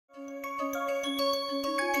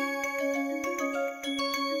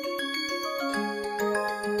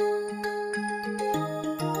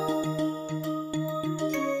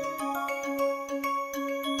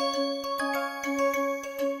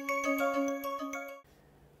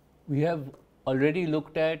We have already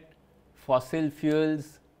looked at fossil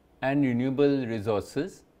fuels and renewable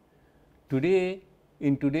resources. Today,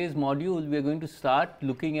 in today's module, we are going to start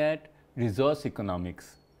looking at resource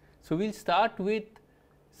economics. So, we will start with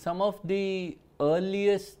some of the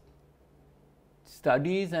earliest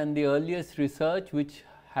studies and the earliest research which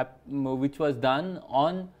was done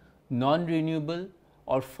on non-renewable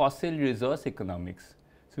or fossil resource economics.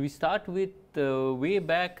 So, we start with way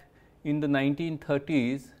back in the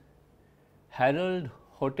 1930s. Harold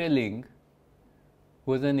Hotelling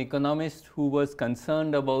was an economist who was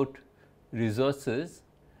concerned about resources,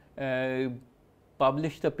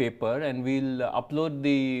 published a paper, and we will upload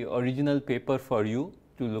the original paper for you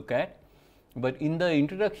to look at. But in the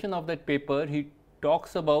introduction of that paper, he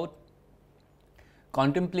talks about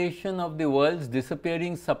contemplation of the world's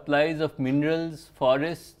disappearing supplies of minerals,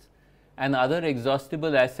 forests and other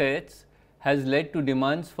exhaustible assets has led to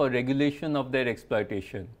demands for regulation of their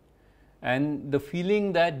exploitation. And the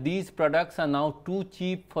feeling that these products are now too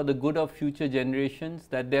cheap for the good of future generations,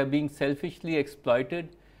 that they are being selfishly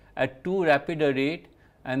exploited at too rapid a rate,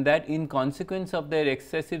 and that in consequence of their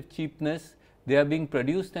excessive cheapness, they are being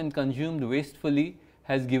produced and consumed wastefully,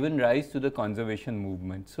 has given rise to the conservation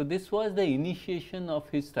movement. So, this was the initiation of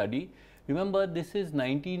his study. Remember, this is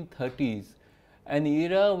 1930s, an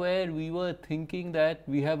era where we were thinking that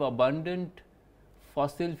we have abundant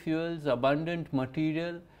fossil fuels, abundant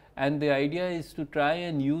material, and the idea is to try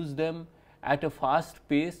and use them at a fast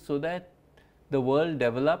pace so that the world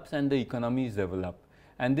develops and the economies develop.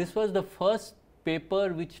 And this was the first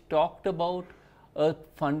paper which talked about a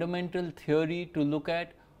fundamental theory to look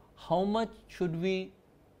at how much should we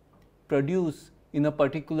produce in a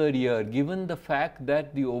particular year, given the fact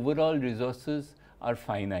that the overall resources are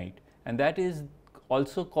finite, and that is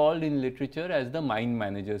also called in literature as the mine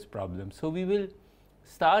manager's problem. So, we will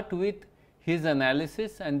start with his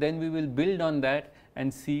analysis and then we will build on that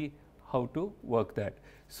and see how to work that.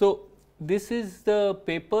 So, this is the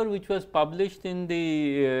paper which was published in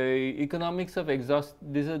the economics of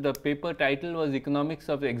this is the paper title was Economics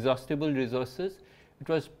of Exhaustible Resources. It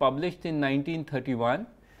was published in 1931,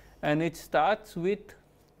 and it starts with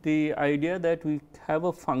the idea that we have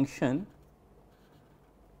a function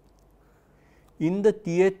in the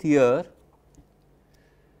th year.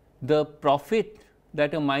 The profit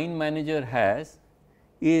that a mine manager has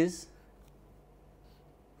is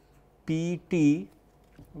PT,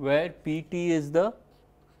 where PT is the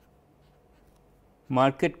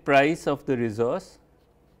market price of the resource.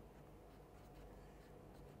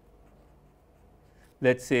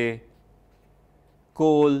 Let us say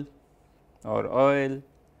coal or oil,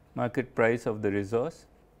 market price of the resource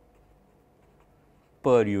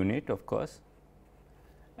per unit, of course,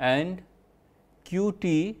 and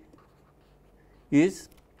QT is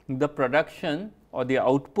the production or the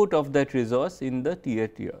output of that resource in the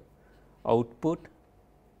th year, output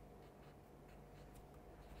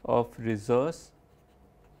of resource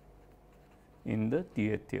in the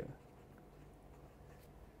th year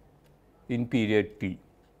in period T.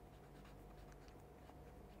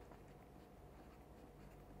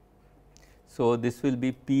 So, this will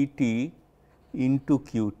be PT into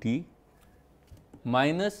QT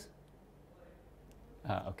minus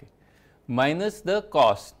minus the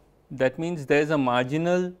cost. That means, there is a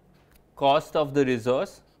marginal cost of the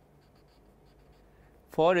resource.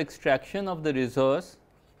 For extraction of the resource,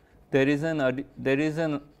 there is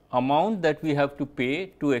an amount that we have to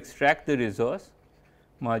pay to extract the resource,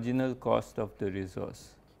 marginal cost of the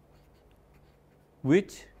resource,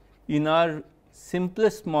 which in our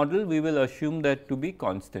simplest model we will assume that to be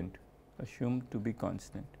constant,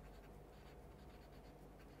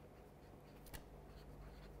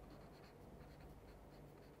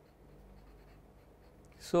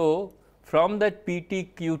 So, from that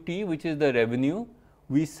PT QT, which is the revenue,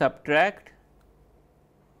 we subtract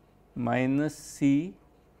minus C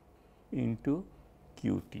into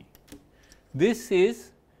QT. This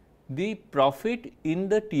is the profit in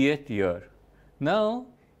the th year. Now,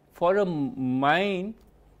 for a mine,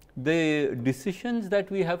 the decisions that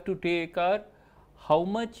we have to take are how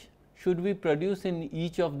much should we produce in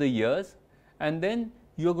each of the years, and then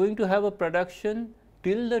you are going to have a production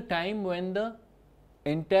till the time when the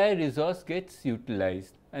entire resource gets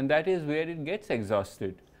utilized, and that is where it gets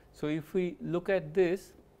exhausted. So, if we look at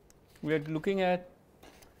this, we are looking at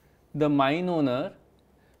the mine owner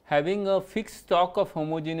having a fixed stock of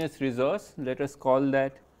homogeneous resource, let us call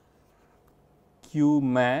that Q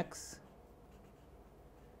max,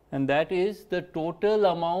 and that is the total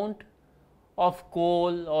amount of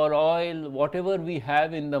coal or oil, whatever we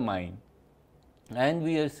have in the mine. And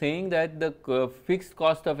we are saying that the fixed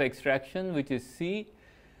cost of extraction, which is C,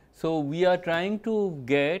 So, we are trying to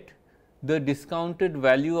get the discounted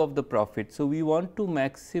value of the profit. So, we want to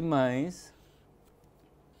maximize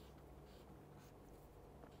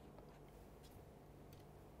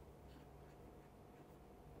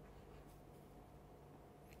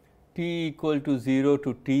t equal to 0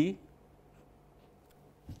 to t,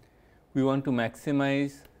 we want to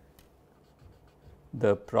maximize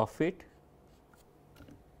the profit,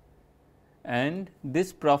 and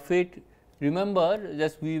this profit, remember,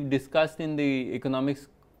 just we discussed in the economics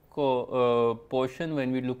portion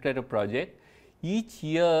when we looked at a project, each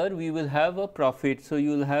year we will have a profit. So, you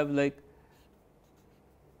will have like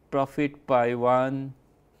profit pi 1,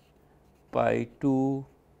 pi 2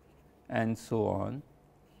 and so on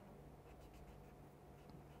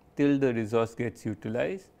till the resource gets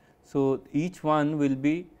utilized. So, each one will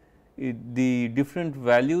be the different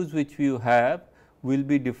values which you have will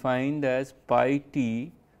be defined as pi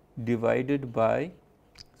t divided by.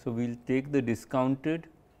 So, we will take the discounted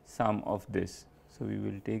sum of this. So, we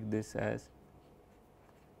will take this as,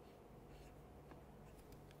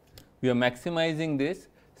 we are maximizing this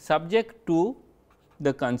subject to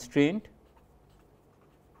the constraint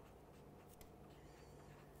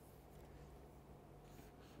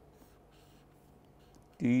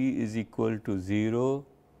t is equal to 0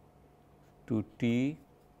 to t,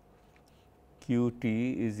 q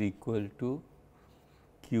t is equal to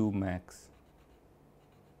q max.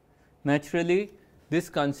 Naturally, this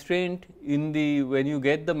constraint in the, when you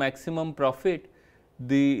get the maximum profit,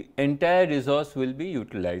 the entire resource will be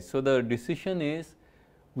utilized. So, the decision is,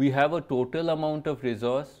 we have a total amount of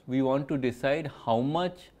resource, we want to decide how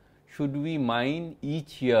much should we mine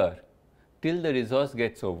each year till the resource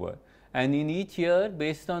gets over, and in each year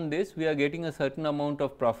based on this we are getting a certain amount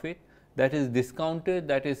of profit that is discounted,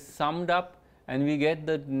 that is summed up, and we get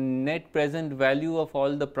the net present value of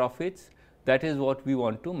all the profits. That is what we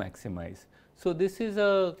want to maximize. So, this is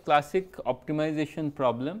a classic optimization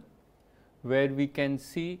problem where we can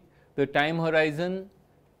see the time horizon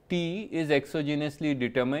t is exogenously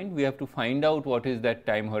determined. We have to find out what is that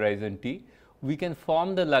time horizon t. We can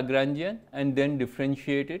form the Lagrangian and then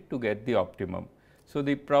differentiate it to get the optimum. So,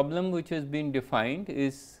 the problem which has been defined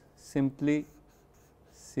is simply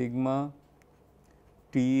sigma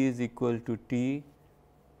t is equal to t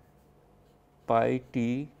pi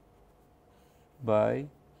t by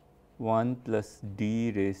 1 plus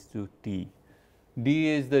d raised to t. D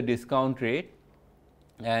is the discount rate,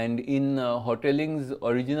 and in Hotelling's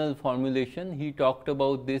original formulation he talked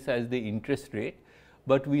about this as the interest rate,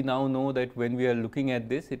 but we now know that when we are looking at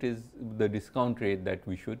this, it is the discount rate that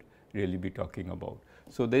we should really be talking about.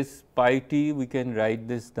 So, this pi t, we can write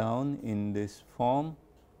this down in this form,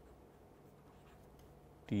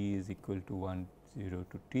 t is equal to 1 0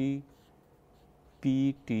 to t,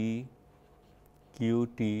 p t q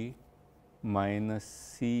t minus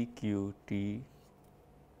c q t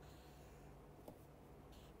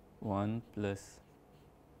 1 plus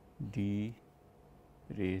d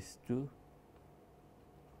raised to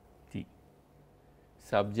t,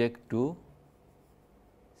 subject to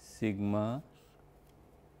sigma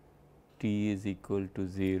t is equal to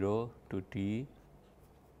 0 to t,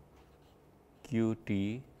 q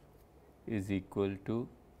t is equal to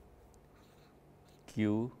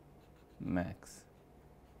q max.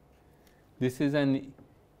 This is an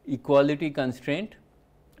equality constraint,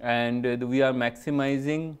 and we are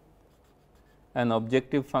maximizing an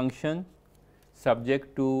objective function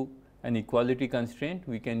subject to an equality constraint.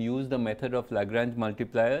 We can use the method of Lagrange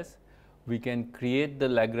multipliers. We can create the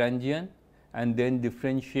Lagrangian and then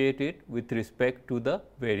differentiate it with respect to the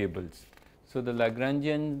variables. So, the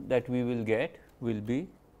Lagrangian that we will get will be,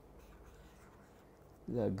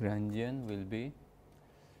 Lagrangian will be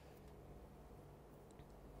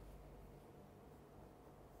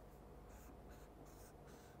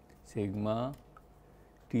sigma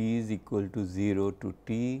t is equal to 0 to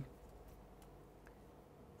t,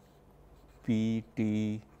 p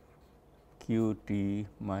t q t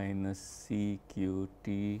minus c q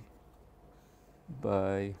t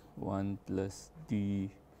by 1 plus d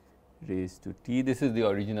raised to t. This is the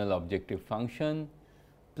original objective function,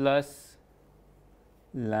 plus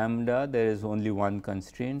lambda, there is only one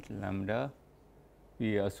constraint, lambda.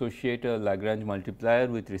 We associate a Lagrange multiplier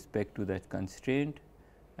with respect to that constraint,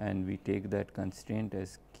 and we take that constraint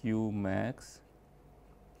as q max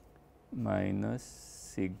minus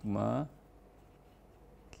sigma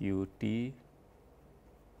q t.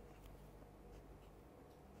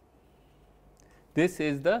 This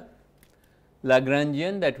is the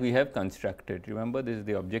Lagrangian that we have constructed. Remember, this is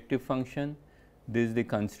the objective function, this is the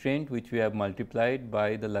constraint which we have multiplied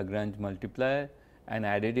by the Lagrange multiplier, and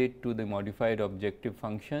added it to the modified objective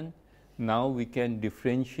function. Now, we can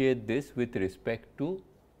differentiate this with respect to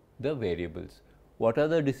the variables. What are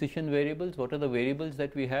the decision variables? What are the variables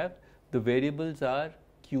that we have? The variables are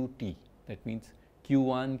Qt, that means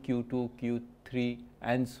Q1, Q2, Q3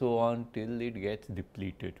 and so on till it gets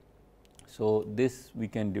depleted. So, this we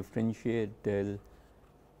can differentiate del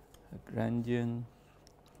Lagrangian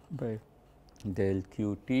by del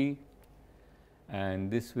Qt,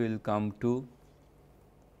 and this will come to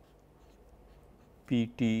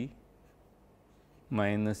Pt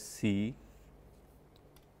minus C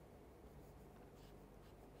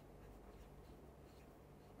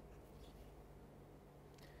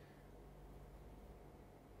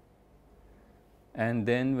and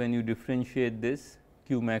then when you differentiate this,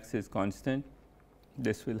 Q max is constant,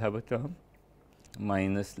 this will have a term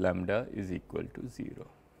minus lambda is equal to 0.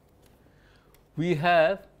 We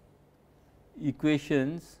have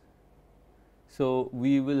equations. So,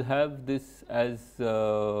 we will have this as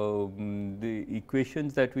the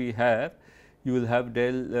equations that we have. You will have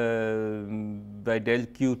del by del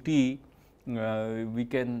Qt, we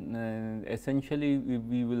can essentially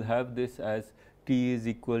we will have this as t is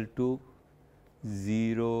equal to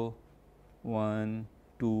 0, 1,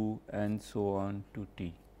 2 and so on to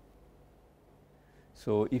t.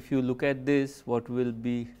 So, if you look at this, what will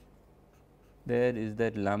be there is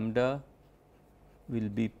that lambda will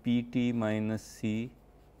be P t minus C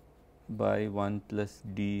by 1 plus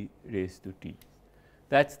d raised to t.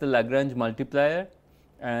 That is the Lagrange multiplier,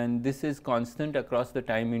 and this is constant across the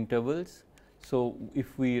time intervals. So,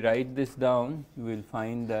 if we write this down, you will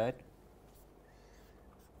find that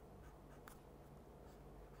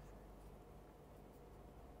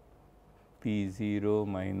P 0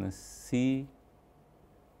 minus C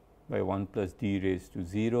by 1 plus d raised to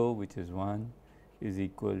 0, which is 1, is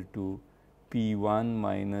equal to P 1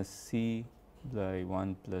 minus C by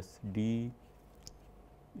 1 plus d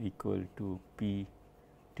equal to P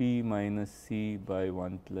t minus C by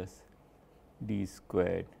 1 plus d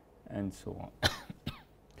squared and so on.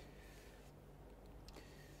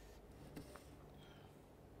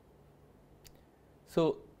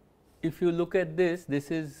 So, if you look at this,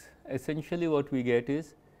 this is essentially what we get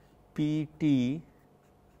is P t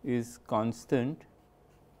is constant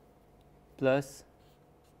plus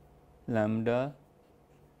lambda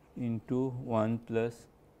into 1 plus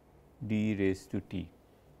d raised to t.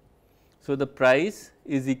 So, the price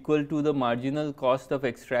is equal to the marginal cost of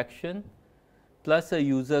extraction plus a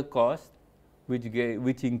user cost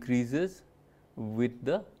which increases with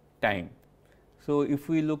the time. So, if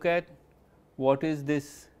we look at what is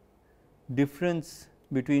this difference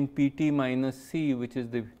between P t minus C, which is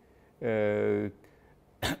the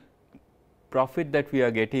profit that we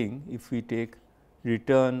are getting if we take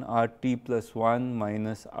return R t plus 1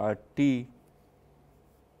 minus R t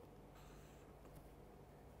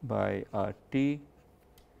by R t,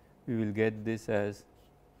 we will get this as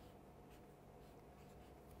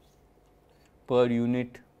per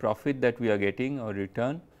unit profit that we are getting or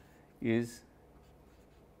return is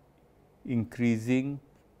increasing,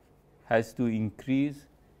 has to increase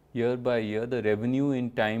year by year. The revenue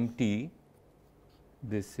in time t,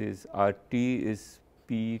 this is R t is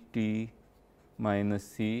P t minus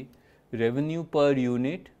C, revenue per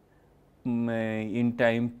unit in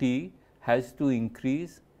time t has to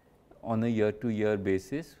increase on a year to year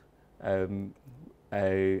basis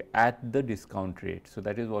at the discount rate. So,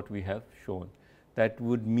 that is what we have shown. That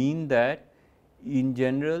would mean that in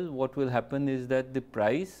general what will happen is that the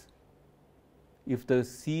price, if the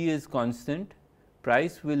C is constant,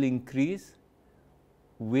 price will increase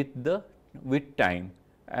with time,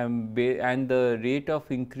 and the rate of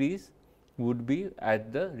increase would be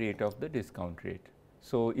at the rate of the discount rate.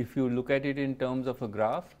 So, if you look at it in terms of a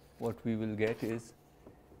graph, what we will get is,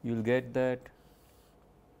 you will get that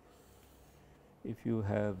if you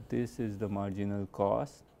have this is the marginal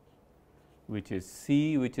cost, which is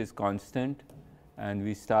C, which is constant, and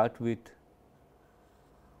we start with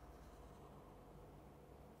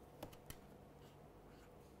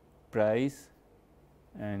price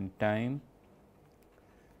and time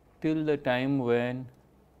till the time when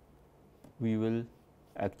we will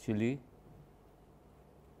actually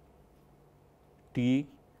t,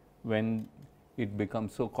 when it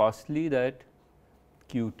becomes so costly that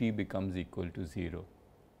Q t becomes equal to 0.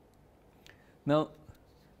 Now,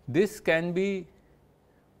 this can be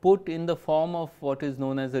put in the form of what is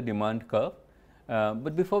known as a demand curve,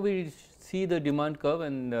 but before we see the demand curve,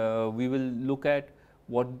 and we will look at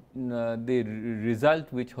what the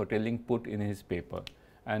result which Hotelling put in his paper,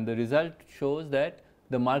 and the result shows that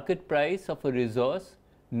the market price of a resource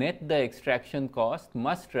net the extraction cost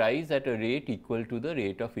must rise at a rate equal to the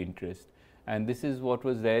rate of interest. And this is what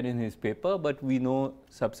was there in his paper, but we know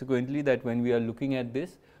subsequently that when we are looking at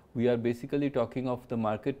this, we are basically talking of the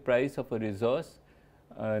market price of a resource,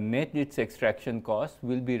 net its extraction cost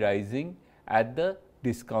will be rising at the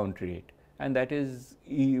discount rate. And that is,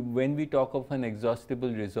 when we talk of an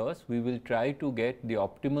exhaustible resource, we will try to get the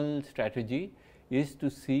optimal strategy is to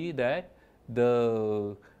see that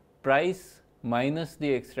the price minus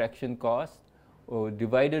the extraction cost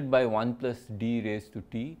divided by 1 plus d raised to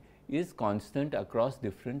t is constant across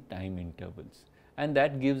different time intervals, and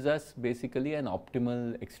that gives us basically an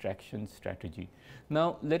optimal extraction strategy.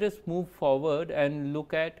 Now, let us move forward and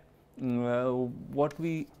look at what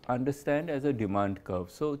we understand as a demand curve.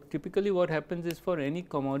 So, typically what happens is, for any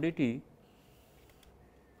commodity,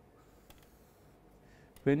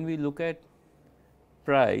 when we look at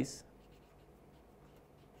price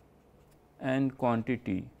and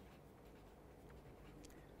quantity,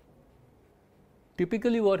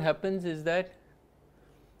 typically what happens is that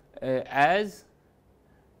as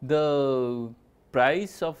the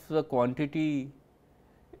price of the quantity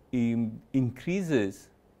increases,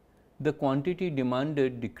 the quantity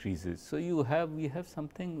demanded decreases. So, we have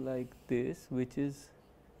something like this, which is,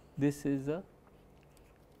 this is a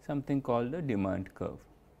something called a demand curve.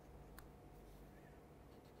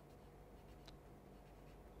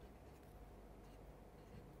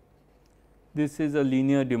 This is a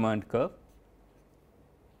linear demand curve.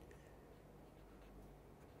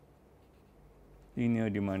 Linear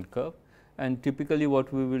demand curve, and typically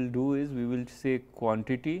what we will do is, we will say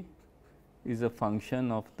quantity is a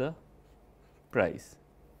function of the price.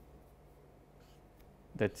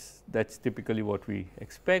 That's typically what we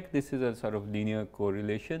expect. This is a sort of linear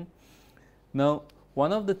correlation. Now,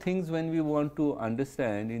 one of the things when we want to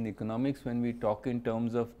understand in economics, when we talk in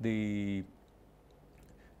terms of the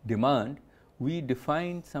demand, we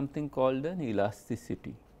define something called an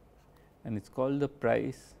elasticity, and it's called the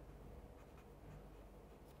price.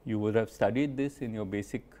 You would have studied this in your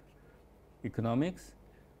basic economics.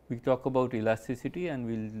 We talk about elasticity, and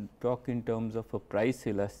we will talk in terms of a price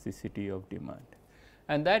elasticity of demand.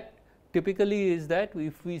 And that typically is that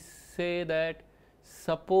if we say that,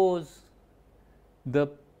 suppose the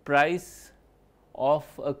price of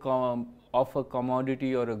a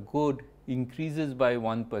commodity or a good increases by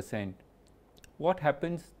 1%, what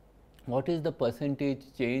happens, what is the percentage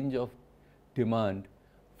change of demand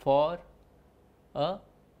for a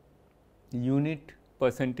unit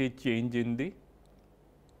percentage change in the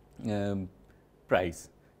price.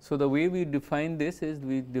 So, the way we define this is,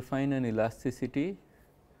 we define an elasticity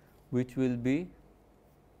which will be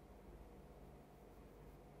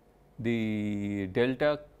the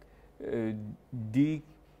delta dQt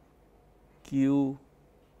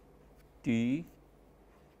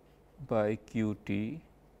by Qt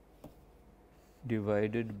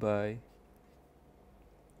divided by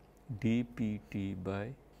dPt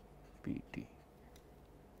by Pt.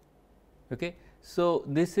 Okay. So,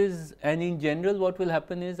 this is, and in general what will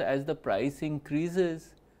happen is, as the price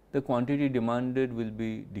increases, the quantity demanded will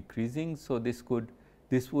be decreasing. So, this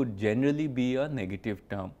would generally be a negative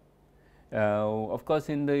term. Of course,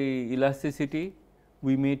 in the elasticity,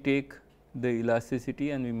 we may take the elasticity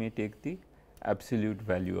and we may take the absolute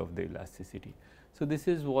value of the elasticity. So, this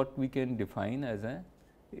is what we can define as an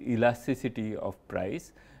elasticity of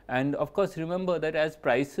price. And of course, remember that as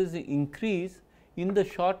prices increase, in the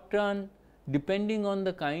short run, depending on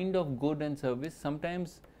the kind of good and service,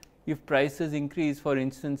 sometimes if prices increase, for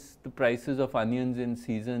instance, the prices of onions in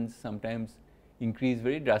seasons sometimes increase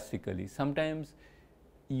very drastically. Sometimes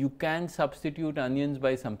you can substitute onions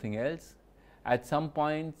by something else. At some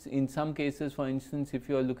points, in some cases, for instance, if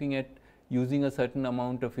you are looking at using a certain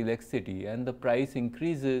amount of electricity and the price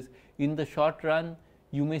increases, in the short run,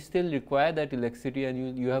 you may still require that electricity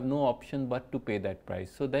and you have no option but to pay that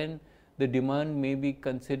price. So, then the demand may be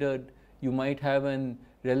considered, you might have an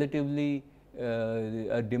relatively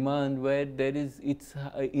a demand where there is, it's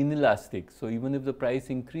inelastic. So, even if the price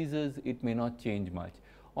increases, it may not change much.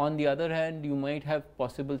 On the other hand, you might have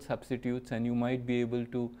possible substitutes and you might be able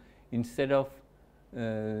to, instead of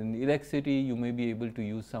electricity, you may be able to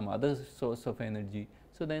use some other source of energy.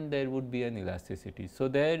 So, then there would be an elasticity. So,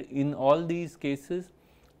 there in all these cases,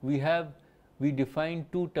 we define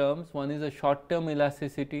two terms. One is a short term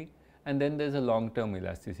elasticity and then there is a long term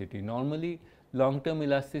elasticity. Normally, long term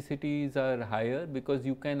elasticities are higher because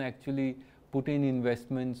you can actually put in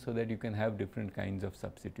investments so that you can have different kinds of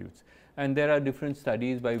substitutes. And there are different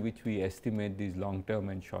studies by which we estimate these long term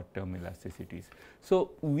and short term elasticities. So,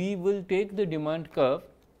 we will take the demand curve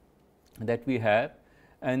that we have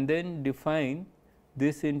and then define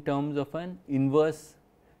this in terms of an inverse.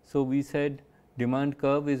 So, we said demand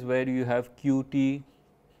curve is where you have q t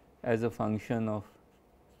as a function of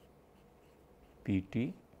p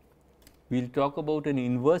t. We will talk about an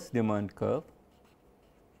inverse demand curve,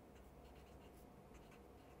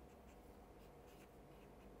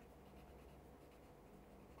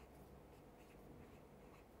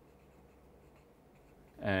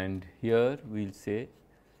 and here we will say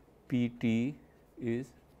P t is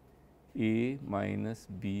A minus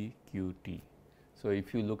B q t. So,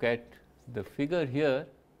 if you look at the figure here,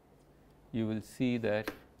 you will see that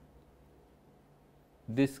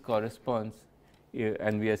this corresponds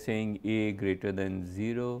and we are saying A greater than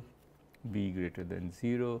 0, B greater than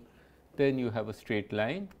 0, then you have a straight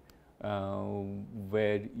line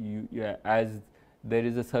where as there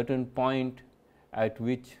is a certain point at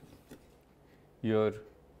which your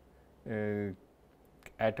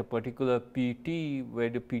at a particular P t where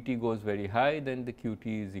the P t goes very high, then the q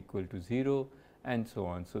t is equal to 0 and so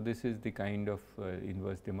on. So, this is the kind of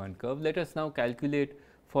inverse demand curve. Let us now calculate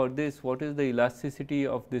for this what is the elasticity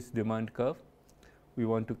of this demand curve. We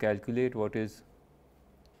want to calculate what is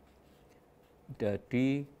the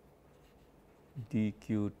t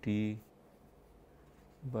dq t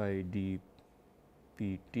by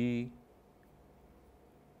dp t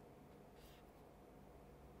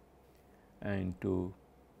and to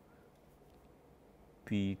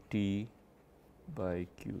p t by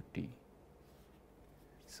q t.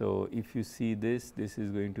 So, if you see this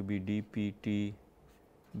is going to be d p t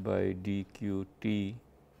by d q t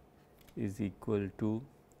is equal to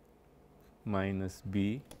minus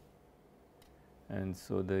b, and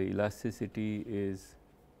so the elasticity is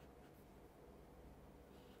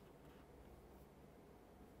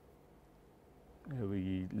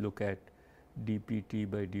we look at d p t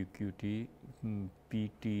by d q t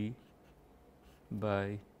p t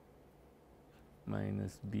by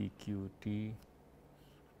minus b q t,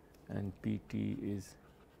 and P t is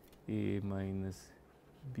A minus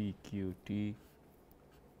B q t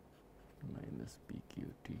minus B q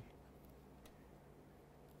t.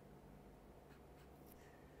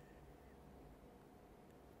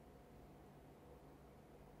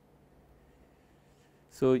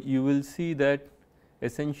 So, you will see that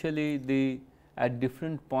essentially the at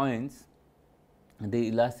different points the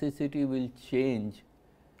elasticity will change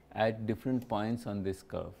at different points on this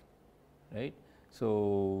curve, right.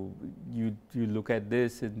 So, you look at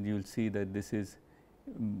this and you will see that this is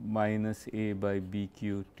minus A by B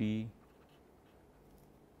q t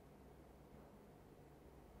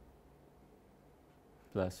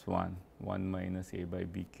plus 1 minus A by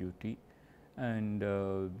B q t, and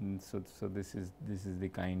so this is the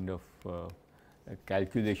kind of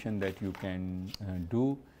calculation that you can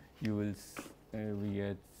do. You will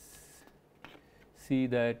see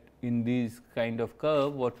that in these kind of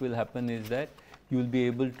curve what will happen is that you will be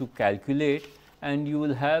able to calculate, and you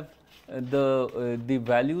will have the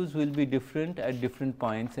values will be different at different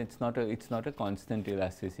points. It's not a constant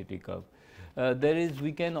elasticity curve.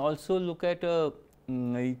 We can also look at a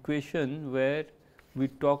equation where we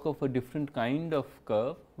talk of a different kind of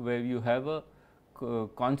curve where you have a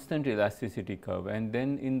constant elasticity curve, and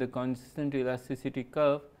then in the constant elasticity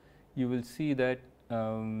curve you will see that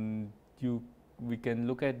we can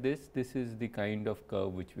look at this is the kind of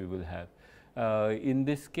curve which we will have. In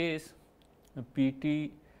this case P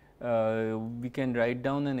t we can write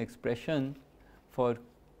down an expression for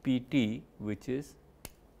P t which is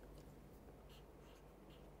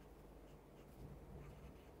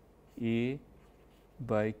A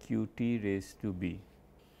by q t raised to b.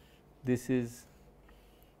 This is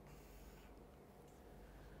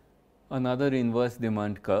another inverse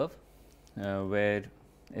demand curve where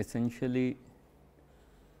essentially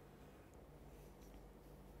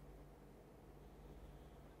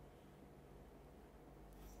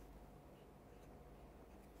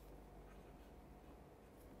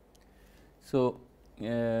so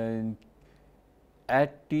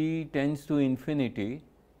at t tends to infinity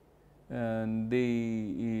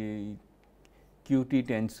the q t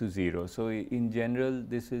tends to 0. So, in general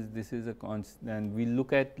this is a constant, and we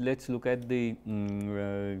look at let us look at the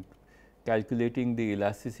calculating the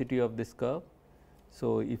elasticity of this curve.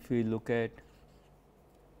 So, if we look at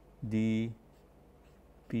d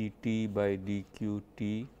p t by d q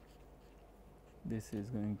t, this is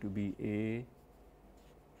going to be A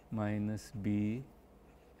minus B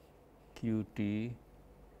q t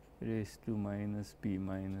raised to minus b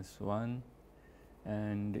minus 1,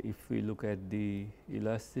 and if we look at the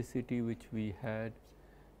elasticity which we had,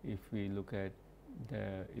 if we look at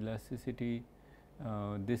the elasticity,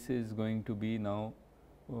 this is going to be now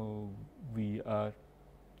we are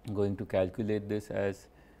going to calculate this as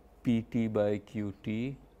Pt by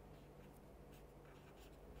Qt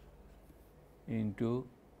into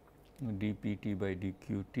dpt by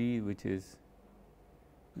dqt, which is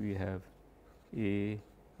we have a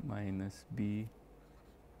minus b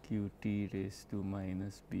qt raised to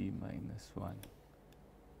minus b minus 1.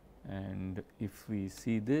 And if we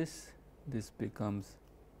see this, this becomes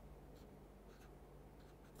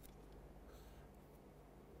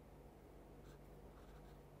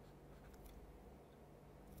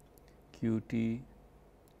qt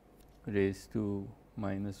raised to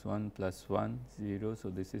minus 1 plus 1 0. So,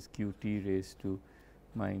 this is qt raised to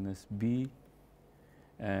minus b,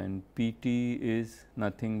 and pt is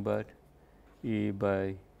nothing but a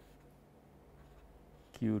by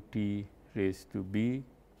qt raised to b.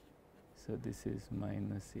 So, this is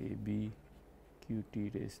minus a b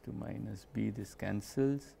qt raised to minus b, this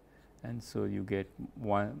cancels, and so you get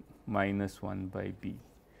 1 minus 1 by b.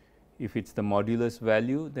 If it is the modulus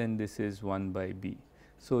value, then this is 1 by b.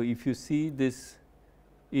 So, if you see this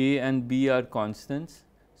a and b are constants,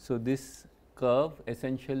 so this curve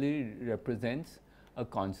essentially represents a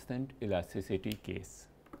constant elasticity case.